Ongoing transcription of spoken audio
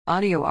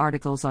Audio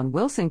articles on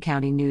Wilson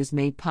County News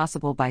made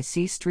possible by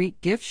C Street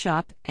Gift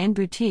Shop and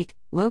Boutique,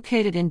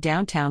 located in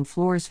downtown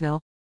Floresville.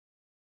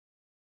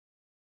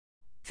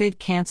 FID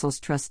cancels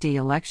trustee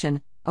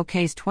election,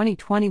 okays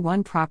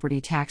 2021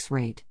 property tax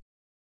rate.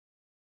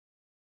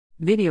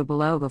 Video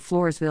below. The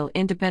Floresville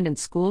Independent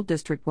School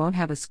District won't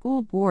have a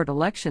school board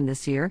election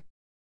this year.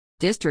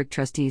 District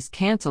trustees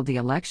canceled the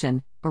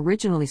election,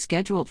 originally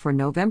scheduled for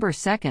November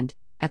 2nd,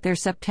 at their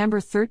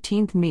September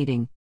 13th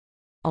meeting.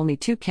 Only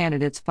two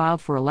candidates filed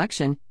for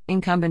election,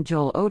 incumbent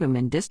Joel Odom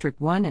in District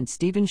 1 and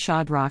Stephen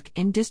Shadrock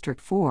in District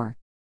 4.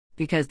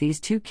 Because these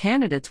two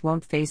candidates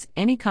won't face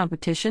any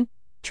competition,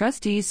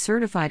 trustees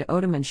certified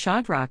Odom and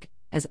Shadrock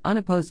as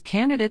unopposed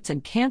candidates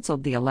and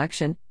canceled the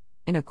election,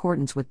 in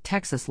accordance with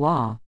Texas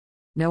law.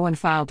 No one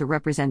filed to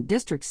represent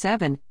District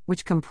 7,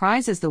 which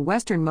comprises the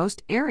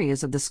westernmost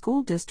areas of the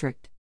school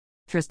district.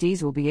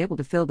 Trustees will be able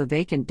to fill the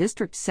vacant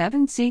District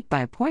 7 seat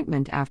by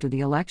appointment after the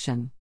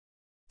election.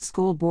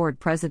 School Board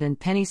President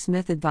Penny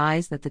Smith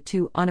advised that the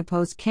two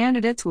unopposed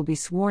candidates will be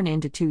sworn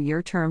into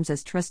 2-year terms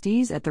as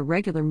trustees at the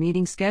regular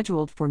meeting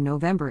scheduled for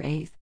November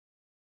 8.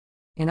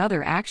 In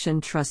other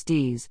action,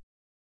 trustees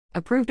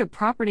approved a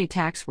property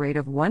tax rate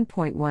of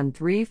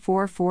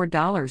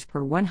 $1.1344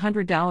 per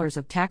 $100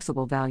 of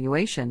taxable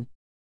valuation.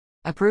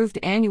 Approved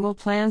annual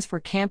plans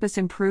for campus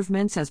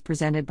improvements as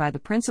presented by the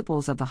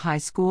principals of the high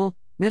school,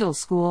 middle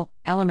school,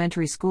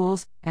 elementary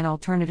schools, and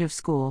alternative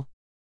school.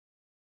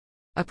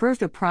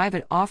 Approved a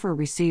private offer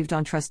received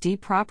on trustee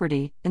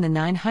property in the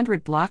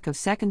 900 block of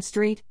 2nd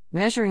Street,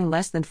 measuring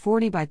less than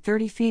 40 by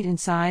 30 feet in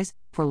size,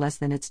 for less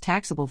than its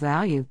taxable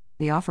value.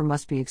 The offer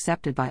must be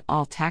accepted by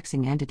all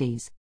taxing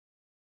entities.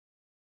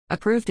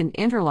 Approved an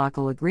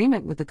interlocal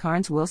agreement with the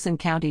Carnes-Wilson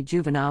County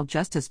Juvenile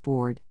Justice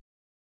Board.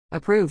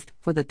 Approved,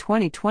 for the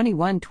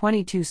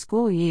 2021-22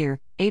 school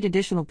year, 8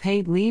 additional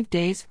paid leave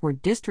days for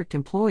district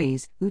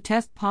employees who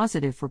test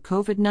positive for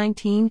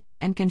COVID-19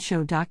 and can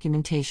show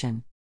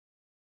documentation.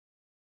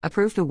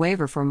 Approved a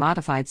waiver for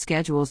modified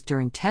schedules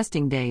during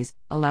testing days,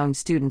 allowing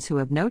students who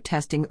have no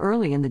testing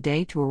early in the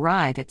day to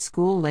arrive at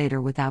school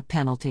later without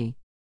penalty.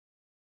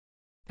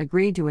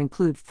 Agreed to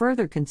include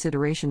further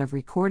consideration of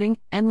recording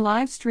and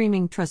live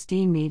streaming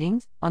trustee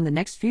meetings on the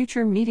next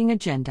future meeting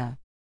agenda.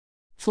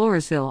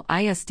 Floresville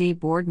ISD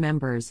Board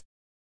Members.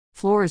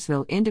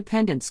 Floresville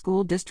Independent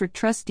School District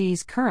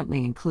trustees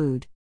currently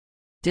include: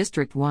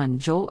 District 1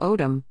 Joel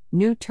Odom,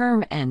 new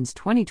term ends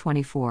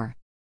 2024.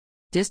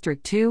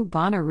 District 2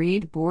 Bonna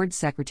Reed, Board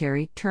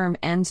Secretary, term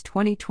ends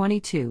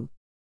 2022.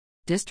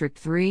 District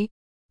 3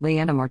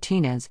 Leanna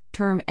Martinez,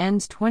 term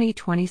ends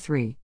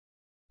 2023.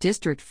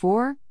 District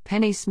 4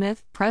 Penny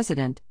Smith,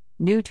 President,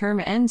 new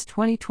term ends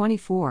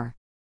 2024.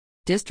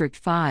 District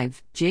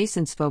 5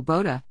 Jason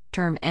Svoboda,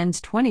 term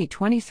ends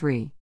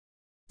 2023.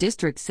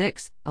 District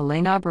 6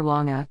 Elena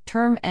Berlanga,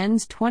 term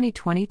ends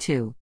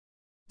 2022.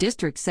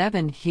 District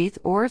 7 Heath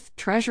Orth,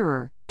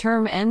 Treasurer,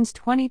 term ends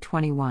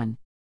 2021.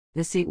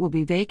 The seat will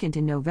be vacant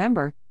in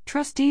November.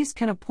 Trustees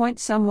can appoint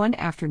someone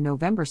after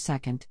November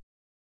 2nd.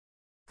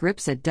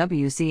 Grips at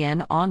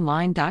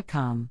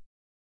WCNonline.com